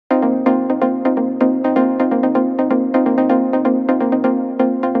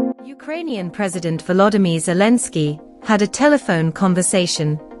Ukrainian President Volodymyr Zelenskiy had a telephone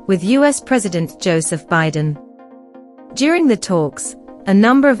conversation with US President Joseph Biden. During the talks, a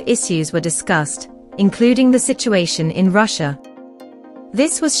number of issues were discussed, including the situation in Russia.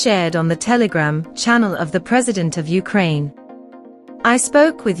 This was shared on the Telegram channel of the President of Ukraine. I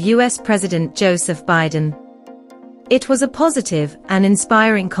spoke with US President Joseph Biden. It was a positive and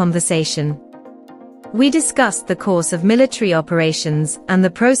inspiring conversation. We discussed the course of military operations and the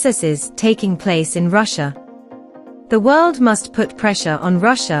processes taking place in Russia. The world must put pressure on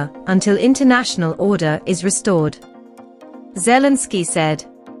Russia until international order is restored, Zelensky said.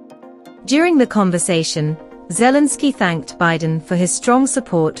 During the conversation, Zelensky thanked Biden for his strong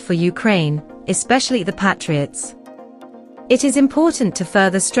support for Ukraine, especially the Patriots. It is important to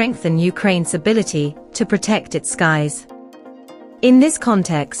further strengthen Ukraine's ability to protect its skies. In this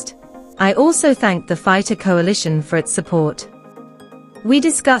context, I also thanked the fighter coalition for its support. We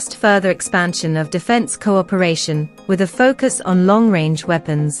discussed further expansion of defense cooperation with a focus on long-range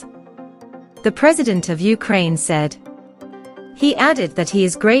weapons, the President of Ukraine said. He added that he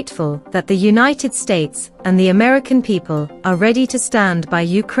is grateful that the United States and the American people are ready to stand by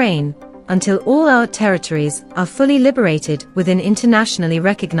Ukraine until all our territories are fully liberated within internationally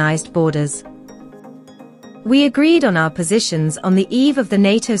recognized borders. We agreed on our positions on the eve of the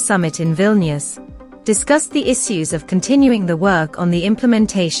NATO summit in Vilnius, discussed the issues of continuing the work on the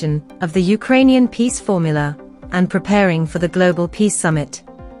implementation of the Ukrainian peace formula, and preparing for the Global Peace Summit.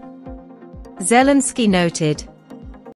 Zelensky noted,